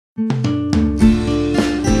Our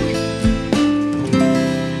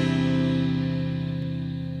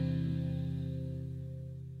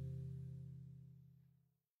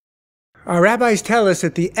rabbis tell us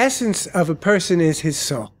that the essence of a person is his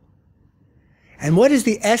soul. And what is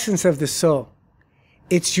the essence of the soul?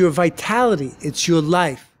 It's your vitality, it's your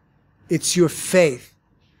life, it's your faith,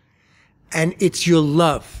 and it's your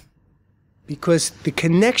love. Because the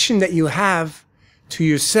connection that you have to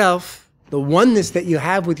yourself, the oneness that you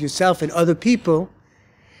have with yourself and other people,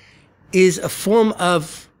 is a form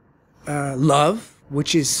of love,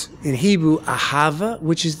 which is in Hebrew ahava,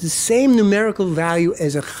 which is the same numerical value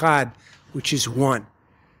as echad, which is one.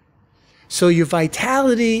 So your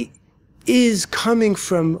vitality is coming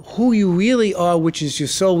from who you really are, which is your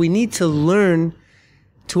soul. We need to learn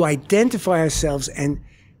to identify ourselves and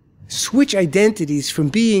switch identities from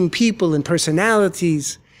being people and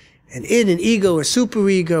personalities, an id, an ego, a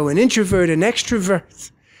superego, an introvert, an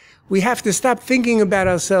extrovert. We have to stop thinking about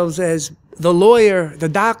ourselves as the lawyer, the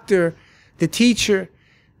doctor, the teacher.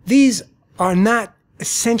 These are not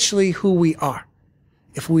essentially who we are.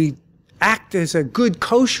 If we act as a good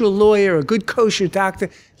kosher lawyer, a good kosher doctor,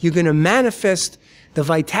 you're going to manifest the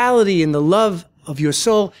vitality and the love of your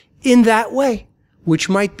soul in that way, which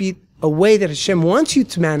might be a way that Hashem wants you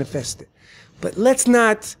to manifest it. But let's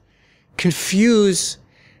not confuse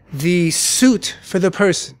the suit for the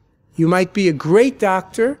person. You might be a great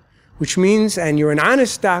doctor, which means, and you're an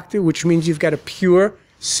honest doctor, which means you've got a pure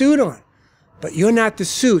suit on. But you're not the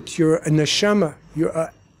suit. You're a neshama.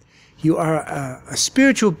 You are a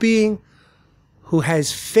spiritual being who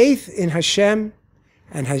has faith in Hashem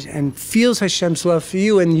and feels Hashem's love for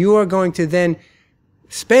you, and you are going to then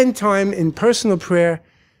spend time in personal prayer,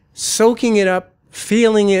 soaking it up,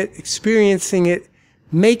 feeling it, experiencing it,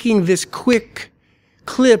 making this quick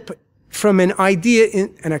clip from an idea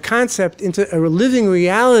and a concept into a living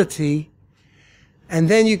reality, and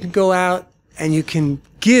then you can go out and you can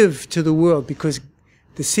give to the world, because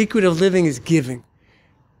the secret of living is giving.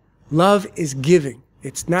 Love is giving.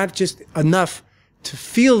 It's not just enough to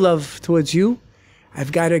feel love towards you.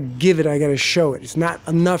 I've got to give it. I got to show it. It's not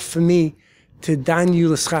enough for me to dan you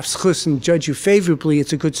l'schaf schus and judge you favorably.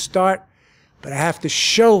 It's a good start, but I have to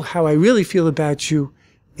show how I really feel about you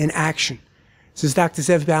in action. This is Dr.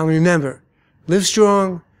 Zev Ballen. Remember, live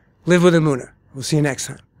strong, live with emunah. We'll see you next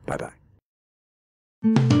time. Bye-bye.